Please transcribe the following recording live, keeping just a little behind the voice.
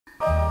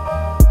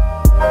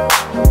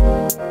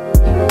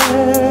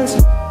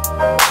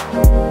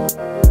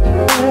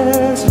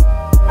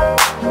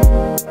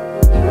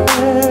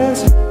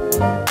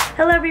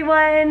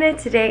everyone!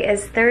 Today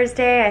is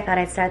Thursday. I thought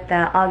I'd start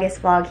the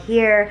August vlog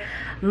here.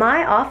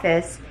 My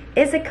office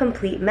is a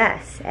complete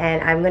mess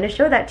and I'm gonna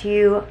show that to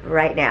you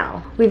right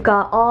now. We've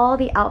got all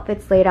the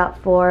outfits laid out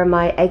for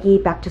my Eggy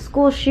back to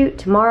school shoot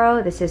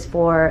tomorrow. This is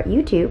for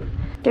YouTube.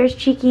 There's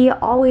Cheeky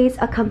always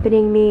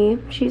accompanying me.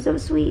 She's so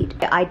sweet.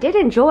 I did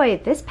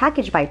enjoy this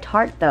package by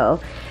Tarte though.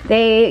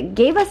 They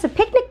gave us a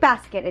picnic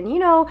basket and you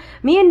know,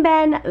 me and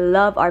Ben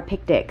love our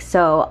picnics.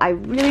 So I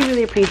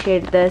really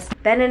appreciated this.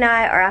 Ben and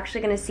I are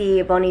actually gonna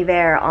see Bon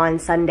Iver on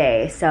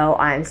Sunday. So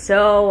I'm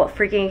so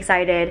freaking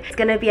excited. It's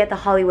gonna be at the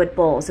Hollywood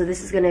Bowl. So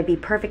this is gonna be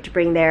perfect to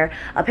bring there.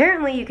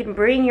 Apparently you can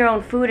bring your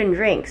own food and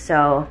drink.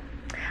 So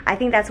I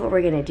think that's what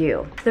we're gonna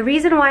do. The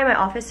reason why my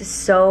office is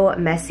so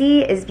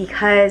messy is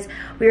because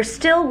we're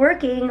still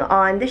working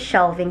on the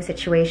shelving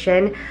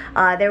situation.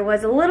 There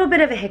was a little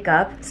bit of a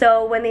hiccup.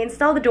 So when they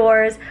installed the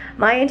doors,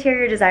 my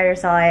interior designer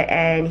saw it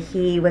and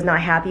he was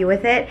not happy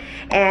with it.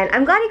 And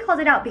I'm glad he called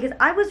it out because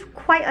I was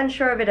quite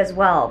unsure of it as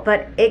well.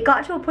 But it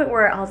got to a point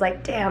where I was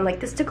like, damn,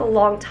 like this took a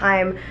long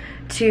time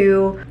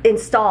to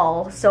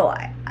install, so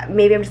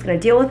maybe I'm just gonna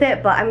deal with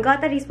it. But I'm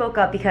glad that he spoke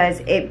up because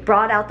it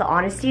brought out the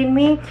honesty in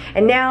me,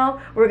 and now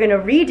we're gonna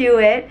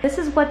redo it. This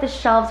is what the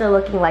shelves are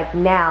looking like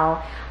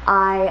now.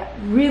 I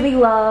really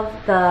love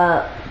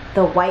the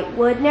white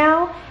wood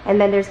now, and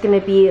then there's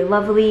gonna be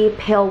lovely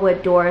pale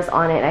wood doors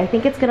on it. I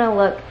think it's gonna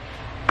look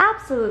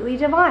absolutely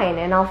divine,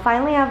 and I'll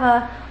finally have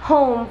a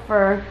home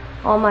for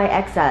all my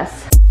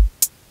excess.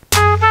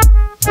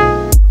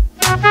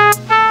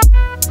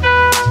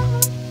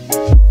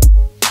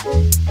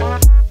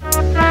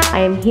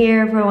 I am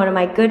here for one of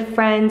my good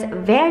friends,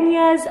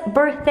 Vanya's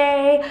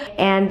birthday,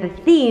 and the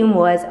theme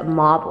was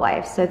mob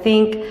wife. So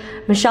think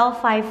Michelle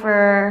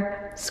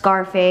Pfeiffer,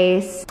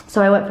 Scarface.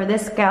 So I went for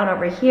this gown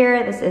over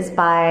here. This is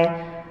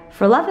by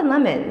For Love and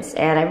Lemons,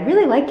 and I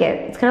really like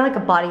it. It's kind of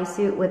like a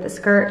bodysuit with a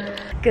skirt.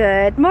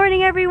 Good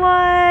morning,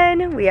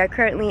 everyone. We are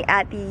currently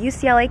at the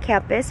UCLA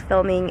campus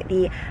filming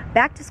the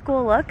back to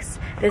school looks.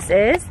 This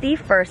is the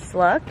first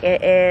look.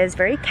 It is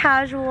very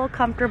casual,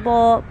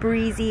 comfortable,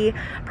 breezy,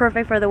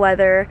 perfect for the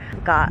weather.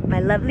 I've got my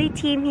lovely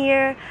team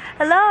here.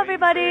 Hello,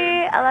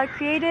 everybody. LR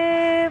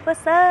Creative,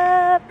 what's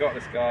up? We got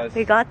this, guys.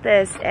 We got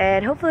this,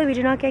 and hopefully we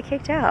do not get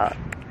kicked out.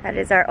 That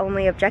is our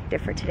only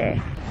objective for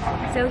today.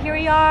 So here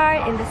we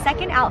are in the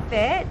second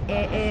outfit.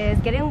 It is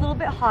getting a little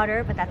bit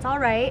hotter, but that's all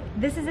right.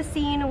 This is a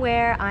scene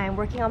where I'm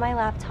working on my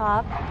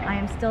laptop. I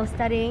am still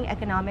studying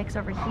economics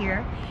over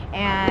here,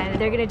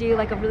 and they're gonna do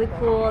like a really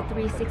cool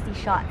 360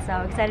 shot. So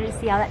I'm excited to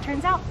see how that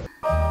turns out.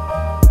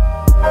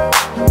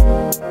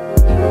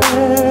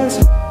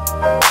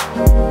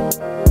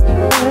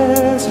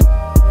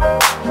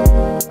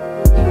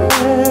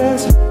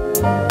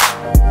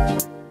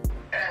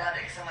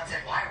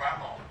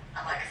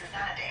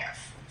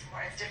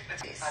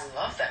 I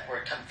love that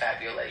word,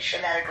 confabulation.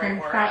 Isn't that a great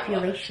word?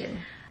 Confabulation.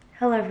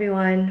 Hello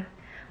everyone.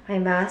 My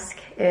mask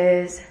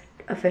is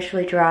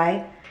officially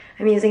dry.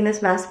 I'm using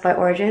this mask by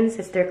Origins.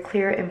 It's their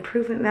Clear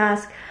Improvement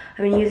Mask.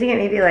 I've been using it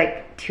maybe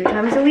like 2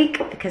 times a week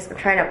because I'm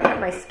trying to prep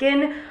my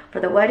skin for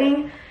the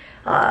wedding.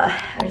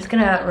 I'm just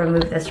gonna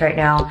remove this right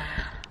now.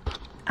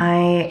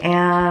 I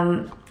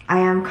am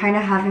kind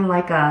of having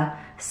like a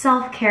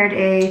self-care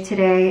day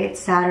today. It's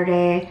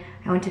Saturday.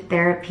 I went to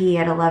therapy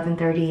at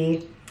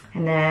 11:30.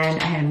 And then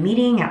I had a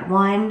meeting at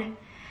 1.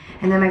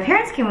 And then my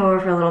parents came over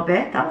for a little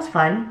bit. That was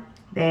fun.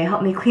 They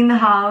helped me clean the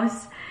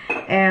house.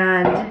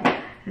 And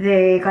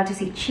they got to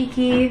see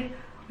Cheeky.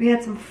 We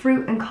had some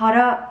fruit and caught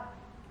up.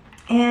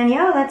 And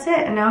yeah, that's it.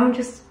 And now I'm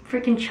just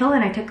freaking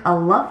chilling. I took a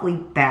lovely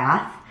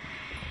bath.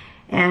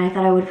 And I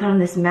thought I would put on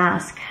this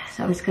mask.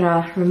 So I'm just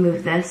gonna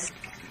remove this.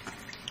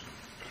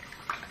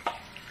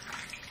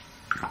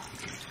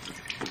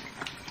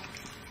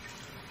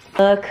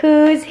 Look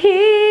who's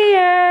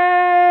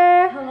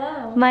here!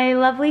 Hello. My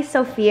lovely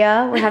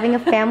Sophia. We're having a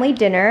family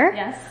dinner.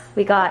 Yes.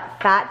 We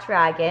got Fat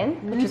Dragon,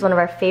 which is one of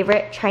our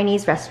favorite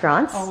Chinese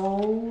restaurants.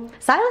 Oh.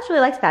 Silas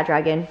really likes Fat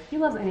Dragon. He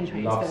loves any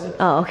Chinese food.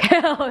 Oh, okay.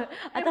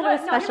 I thought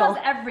it was special. No, he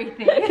loves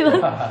everything.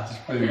 It's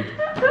food.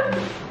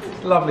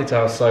 It's lovely to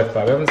have Soph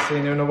back. We haven't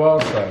seen you in a while,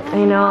 Soph.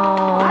 I know.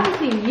 I haven't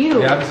seen you.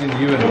 Yeah, I haven't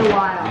seen you in a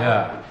while.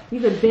 Yeah.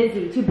 You've been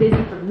busy. Too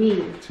busy for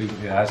me.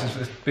 Yeah,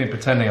 it's been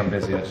pretending I'm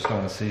busy. I just don't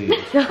want to see you.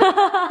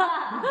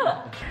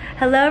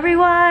 Hello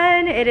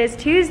everyone, it is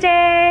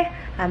Tuesday.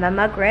 I'm at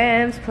my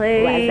Gram's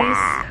place.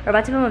 We're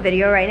about to film a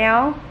video right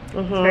now.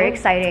 It's very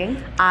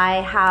exciting.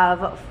 I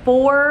have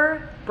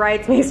 4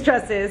 bridesmaids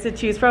dresses to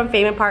choose from.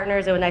 Fame and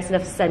Partners, they were nice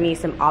enough to send me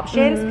some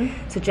options.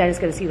 So Jen is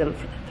gonna see them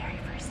for the very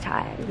first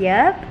time.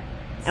 Yep.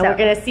 And we're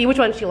gonna see which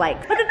one she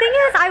likes. But the thing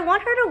is, I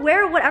want her to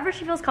wear whatever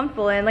she feels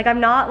comfortable in. Like,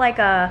 I'm not like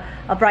a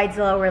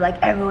bridezilla where like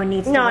everyone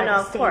needs to wear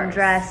the same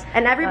dress.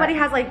 And everybody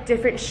has like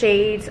different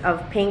shades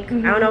of pink.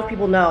 I don't know if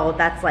people know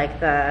that's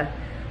like the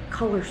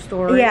color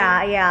story.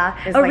 Yeah, yeah.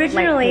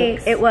 Originally,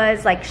 it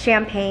was like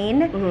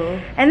champagne.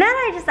 And then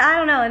I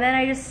don't know, and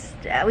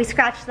then we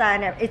scratched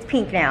that and it's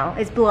pink now.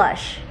 It's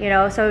blush, you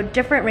know, so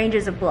different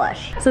ranges of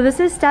blush. So this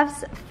is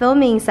Steph's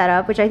filming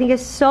setup, which I think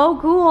is so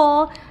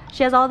cool.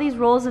 She has all these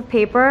rolls of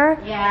paper.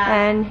 Yeah.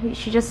 And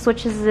she just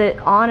switches it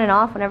on and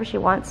off whenever she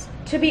wants.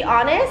 To be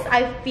honest,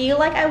 I feel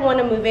like I want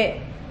to move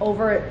it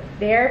over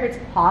there if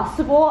it's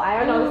possible. I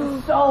don't know,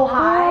 it's so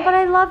high. Oh, but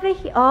I love it.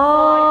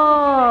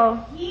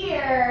 Oh.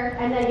 Here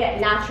and then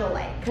get natural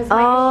light. Because the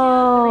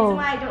reason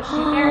why I don't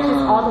shoot there is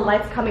just all the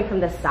light's coming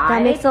from the side.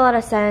 That makes a lot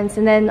of sense.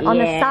 And then on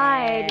the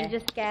side, you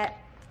just get,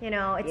 you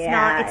know, it's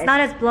not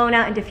as blown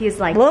out and diffused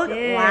like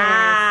this.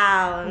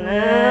 Wow.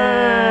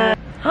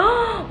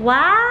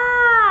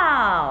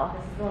 Wow.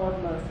 This is the one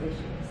with most issues.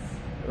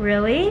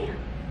 Really?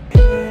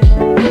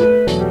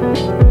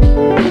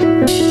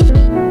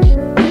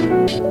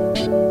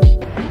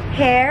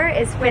 Hair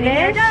is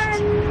finished.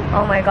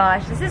 Oh my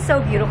gosh, this is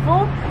so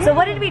beautiful. So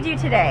what did we do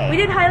today? We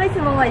did highlights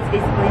and lowlights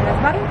basically, that's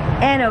about it.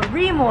 And a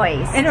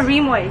remoist. And a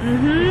remoist.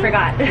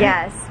 Forgot.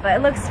 Yes, but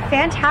it looks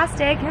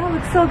fantastic. Yeah, it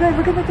looks so good.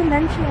 Look at the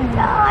dimension. Oh,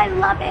 I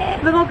love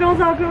it. Little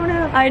girl's all grown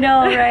up. I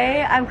know,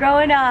 right? I'm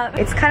growing up.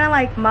 It's kind of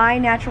like my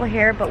natural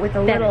hair, but with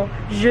a little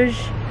zhuzh,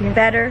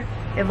 better,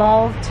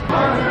 evolved.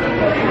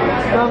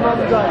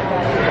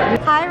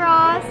 Hi,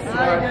 Ross.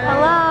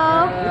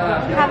 Hello.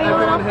 Having a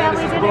little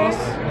family dinner.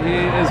 He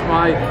is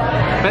my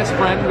best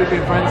friend. We've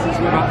been friends since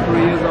we were about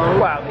 3 years old.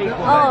 Wow.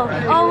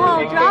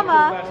 Oh,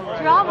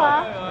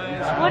 drama.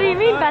 What do you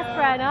mean best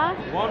friend, huh?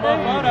 One more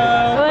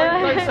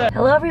photo.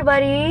 Hello,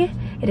 everybody.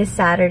 It is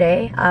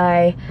Saturday.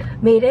 I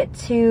made it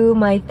to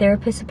my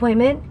therapist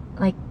appointment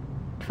like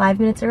 5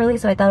 minutes early,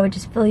 so I thought I would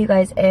just fill you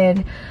guys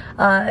in.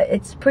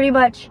 It's pretty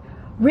much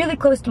really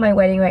close to my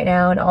wedding right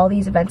now, and all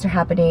these events are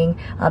happening.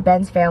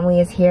 Ben's family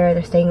is here.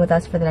 They're staying with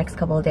us for the next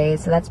couple of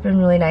days, so that's been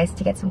really nice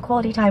to get some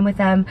quality time with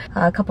them.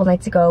 A couple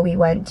nights ago, we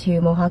went to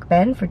Mohawk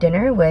Ben for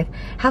dinner with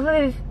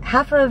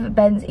half of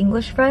Ben's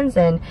English friends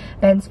and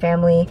Ben's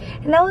family,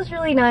 and that was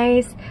really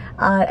nice.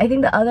 I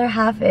think the other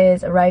half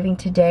is arriving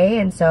today,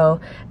 and so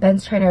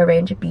Ben's trying to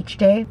arrange a beach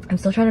day. I'm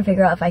still trying to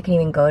figure out if I can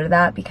even go to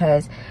that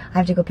because I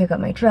have to go pick up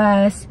my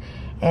dress,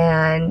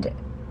 and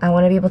I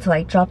want to be able to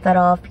like drop that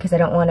off because I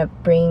don't want to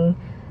bring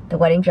the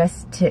wedding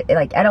dress to,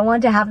 like, I don't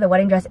want to have the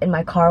wedding dress in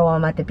my car while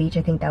I'm at the beach.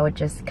 I think that would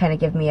just kind of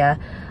give me a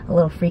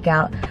little freak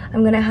out.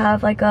 I'm gonna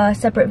have like a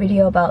separate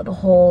video about the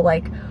whole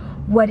like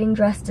wedding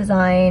dress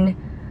design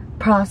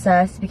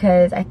process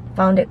because I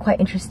found it quite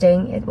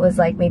interesting. It was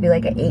like maybe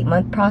like an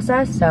 8-month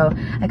process, so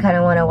I kind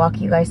of want to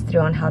walk you guys through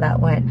on how that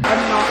went.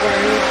 I'm not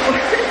worried.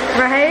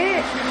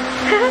 Right?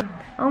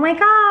 Oh my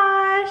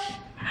gosh.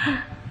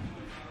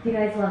 You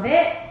guys love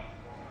it?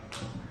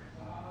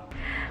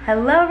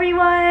 Hello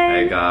everyone!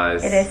 Hey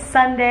guys. It is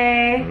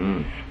Sunday.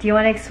 Do you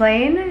want to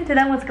explain to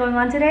them what's going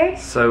on today?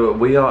 So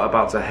we are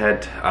about to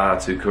head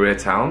to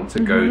Koreatown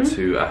to go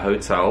to a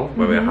hotel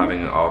where we're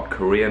having our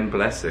Korean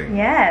blessing.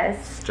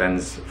 Yes.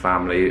 Jen's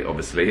family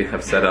obviously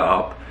have set it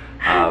up.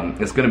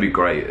 It's going to be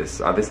great. It's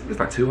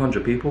like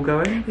 200 people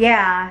going.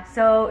 Yeah,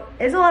 so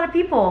it's a lot of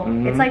people.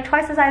 It's like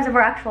twice the size of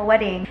our actual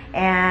wedding,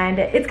 and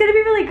it's going to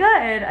be really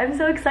good. I'm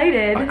so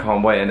excited. I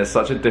can't wait, and it's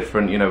such a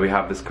different, you know, we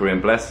have this Korean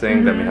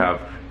blessing, then we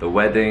have the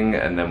wedding,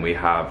 and then we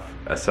have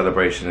a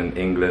celebration in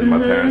England my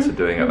parents are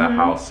doing at their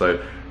house. So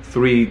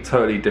 3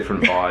 totally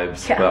different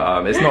vibes,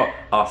 but it's not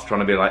us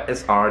trying to be like,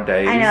 it's our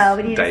days. I know,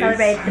 we need to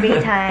celebrate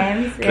 3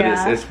 times. But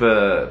it's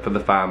for the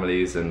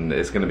families, and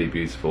it's going to be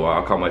beautiful.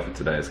 I can't wait for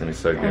today. It's going to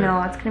be so good. I know,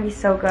 it's going to be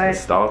so good. It's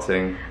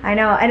starting. I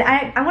know, and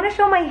I want to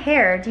show my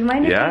hair. Do you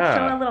mind if I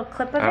show a little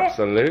clip of it?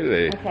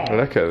 Absolutely. Okay,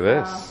 look at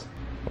this.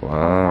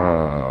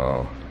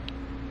 Wow.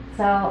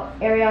 So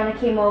Ariana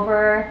came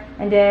over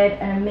and did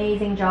an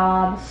amazing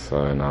job.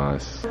 So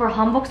nice. For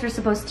hanboks, we're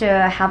supposed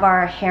to have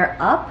our hair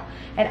up,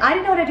 and I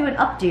didn't know how to do an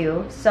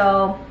updo,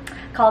 so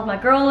called my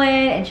girl in,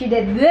 and she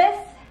did this.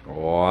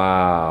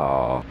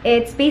 Wow.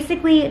 It's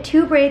basically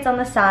 2 braids on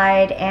the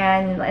side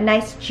and a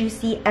nice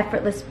juicy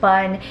effortless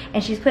bun,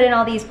 and she's put in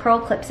all these pearl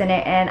clips in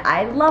it, and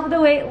I love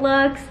the way it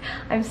looks.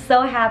 I'm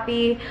so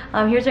happy.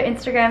 Here's her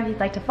Instagram if you'd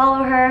like to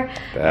follow her.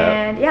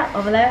 And yeah,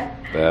 over there.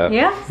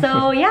 Yeah,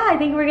 so yeah, I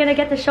think we're gonna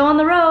get the show on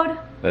the road.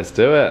 Let's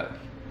do it.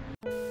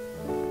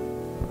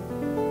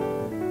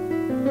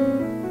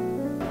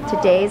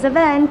 Today's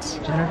event,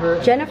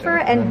 Jennifer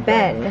and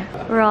Ben.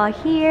 We're all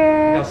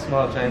here. How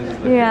smart James is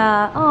looking.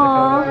 Yeah.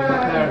 How Aww.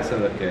 my parents are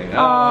looking.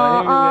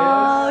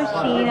 Oh,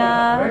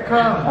 Sheena.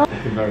 Welcome.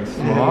 You're very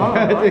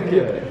smart. Thank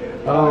you.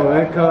 Oh,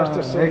 welcome.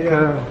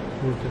 Welcome.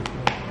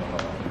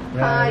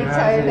 Hi,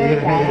 Tony.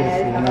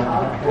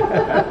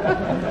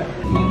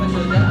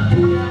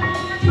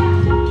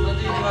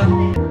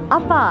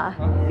 Appa,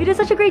 you did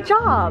such a great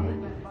job.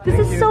 This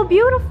is so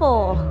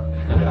beautiful.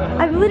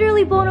 I'm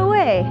literally blown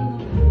away.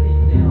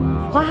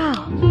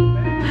 Wow.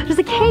 There's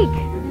a cake.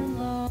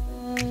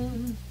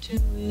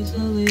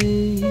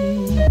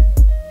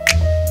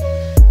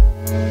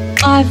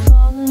 I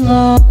fall in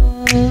love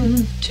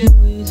too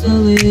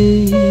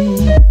easily.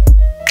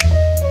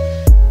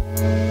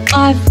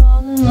 I fall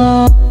in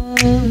love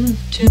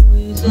too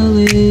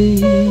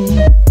easily.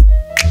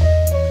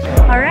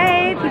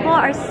 Alright, people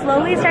are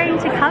slowly starting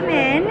to come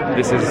in.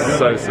 This is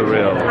so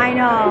surreal. I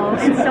know,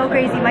 it's so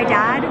crazy. My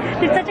dad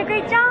did such a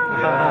great job.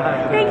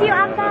 Thank you,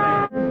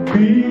 Appa.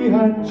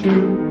 귀한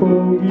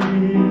축복이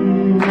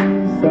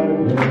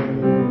삶에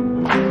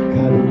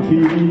가득히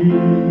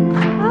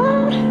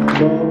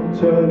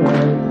넘쳐날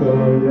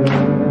거야.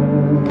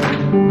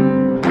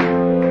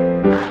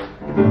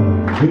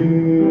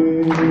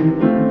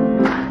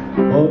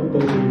 어떤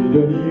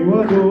시련이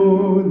와도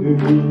늘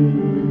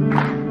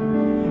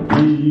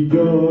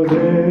이겨낼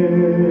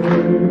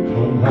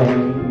강한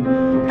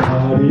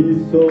발이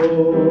있어.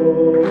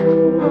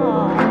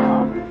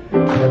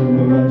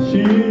 전능하신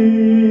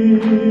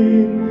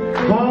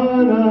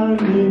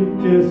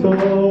하나님께서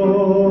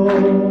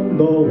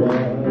너와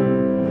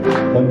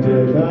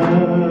언제나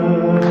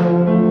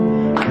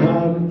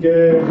함께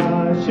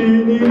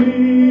하시니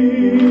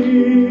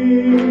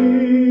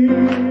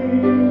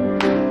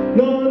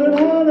너는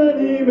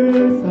하나님의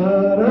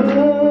사랑,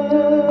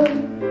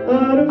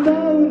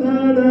 아름다운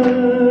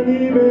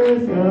하나님의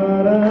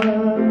사랑.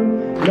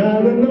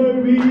 나는 널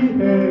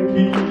위해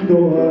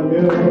기도하며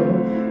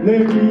내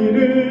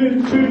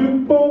길을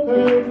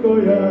축복할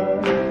거야.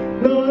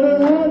 너는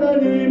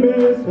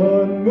하나님의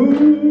선물,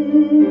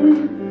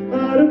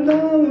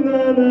 아름다운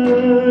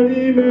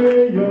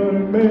하나님의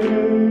열매,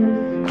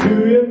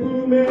 주의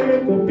품에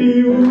꽃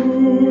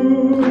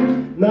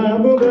피운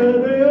나무가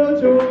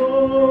되어줘.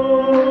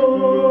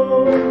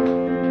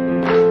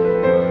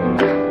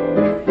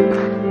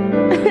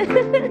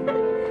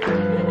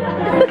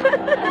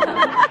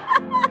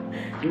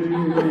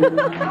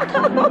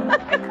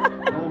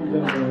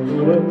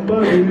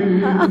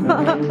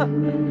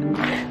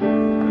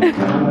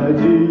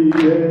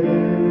 가지에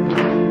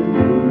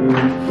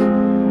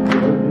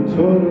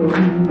처럼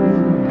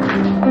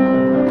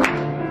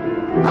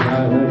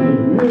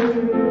하나님의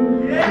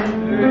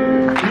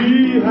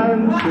귀한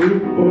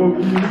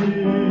축복이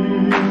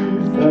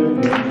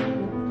삶에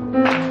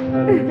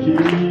가득히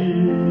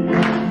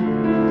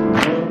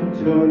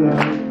넘쳐날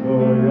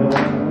거야.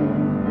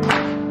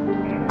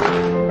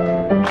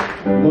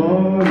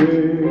 너는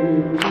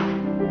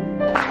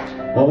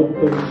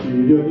어떤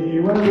시련이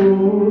와도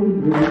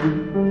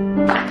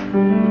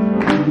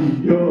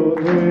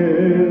이겨낼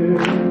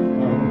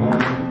강한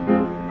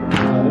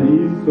발이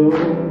있어.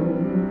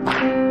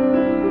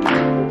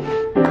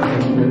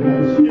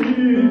 전능하신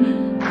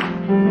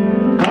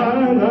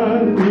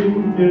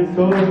하나님께서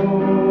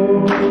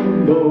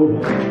너와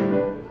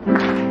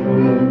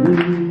영원히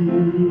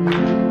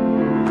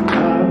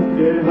함께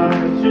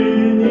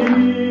하시니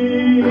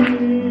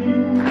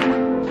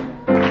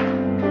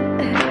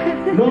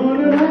너는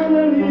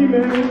하나님의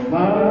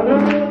사랑,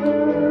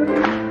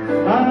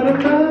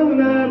 아름다운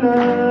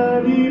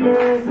하나님의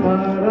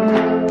사랑.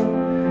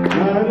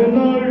 나는 널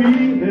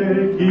위해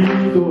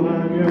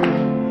기도하며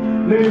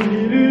내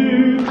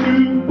길을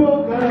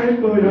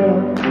축복할 거야.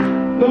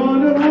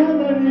 너는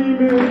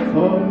하나님의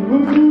선물,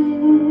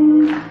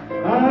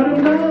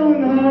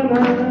 아름다운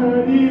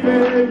하나님의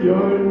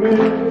열매,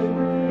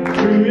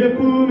 주의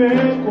품에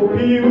꽃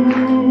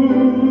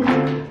피운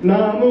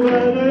나무가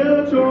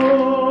되어줘.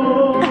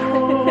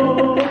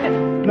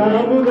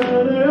 나무가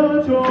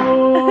되어줘.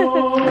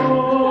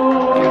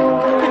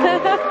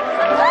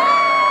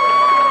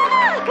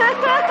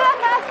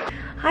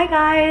 Hi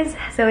guys!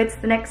 So it's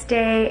the next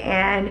day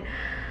and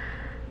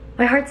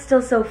my heart's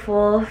still so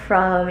full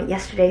from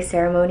yesterday's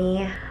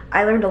ceremony.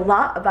 I learned a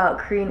lot about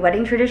Korean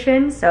wedding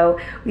traditions. So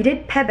we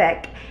did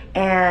pebek,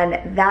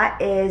 and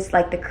that is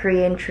like the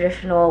Korean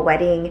traditional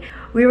wedding.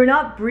 We were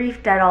not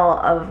briefed at all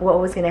of what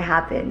was gonna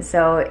happen,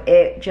 so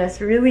it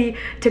just really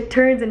took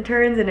turns and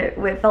turns, and it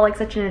felt like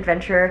such an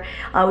adventure.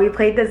 We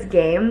played this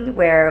game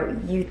where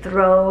you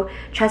throw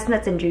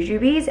chestnuts and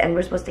jujubes and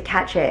we're supposed to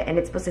catch it, and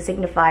it's supposed to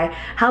signify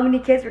how many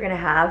kids we're gonna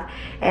have.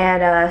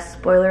 And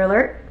spoiler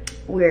alert,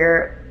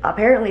 we're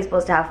apparently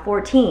supposed to have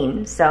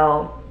 14,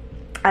 so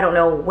I don't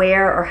know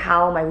where or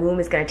how my womb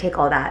is gonna take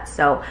all that,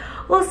 so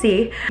we'll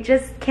see. I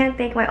just can't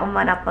thank my umma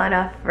and appa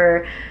enough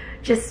for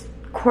just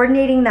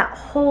coordinating that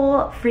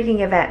whole freaking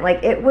event.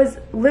 Like, it was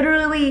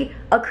literally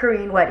a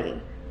Korean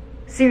wedding.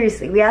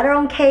 Seriously, we had our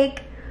own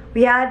cake,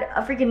 we had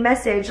a freaking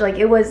message. Like,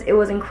 it was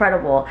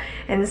incredible.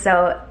 And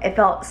so it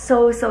felt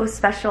so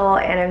special,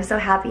 and I'm so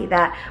happy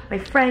that my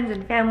friends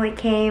and family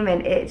came,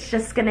 and it's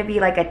just gonna be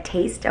like a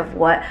taste of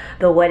what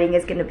the wedding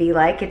is gonna be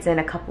like. It's in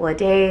a couple of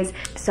days.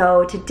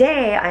 So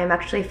today I'm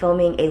actually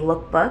filming a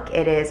lookbook.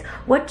 It is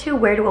what to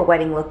wear to a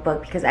wedding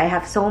lookbook, because I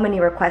have so many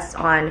requests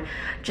on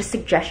just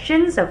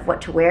suggestions of what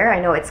to wear. I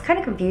know it's kind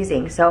of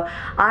confusing, so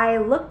I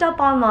looked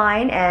up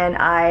online and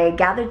I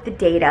gathered the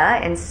data,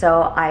 and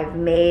so I've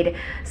made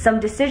some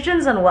decisions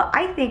on what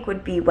I think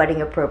would be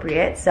wedding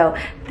appropriate. So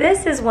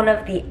this is one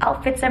of the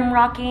outfits I'm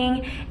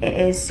rocking. It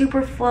is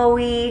super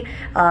flowy,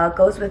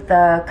 goes with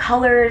the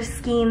color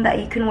scheme that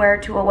you can wear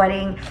to a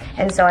wedding,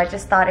 and so I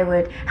just thought it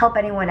would help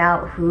anyone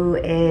out who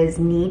is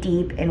knee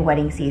deep in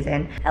wedding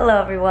season. Hello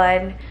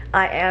everyone,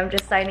 I am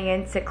just signing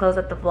in to close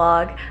up the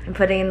vlog. I'm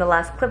putting in the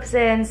last clips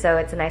in, so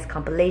it's a nice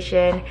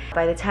compilation.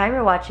 By the time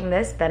you're watching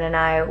this, Ben and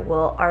I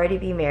will already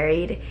be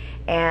married,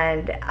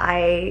 and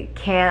I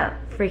can't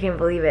freaking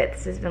believe it.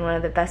 This has been one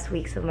of the best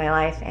weeks of my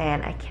life,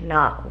 and I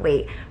cannot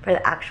wait for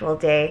the actual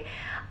day.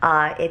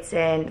 It's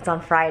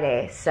on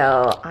Friday,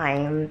 so I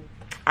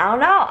don't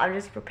know, I'm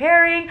just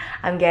preparing,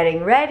 I'm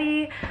getting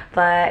ready,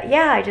 but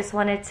yeah, I just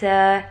wanted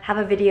to have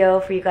a video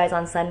for you guys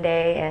on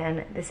Sunday,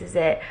 and this is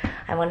it.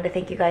 I wanted to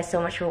thank you guys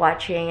so much for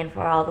watching and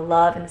for all the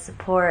love and the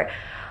support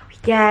we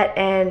get,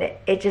 and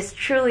it just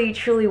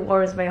truly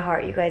warms my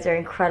heart. You guys are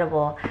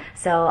incredible.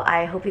 So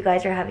I hope you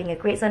guys are having a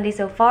great Sunday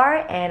so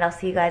far, and I'll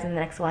see you guys in the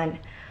next one.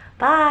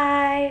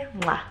 Bye.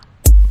 Mwah.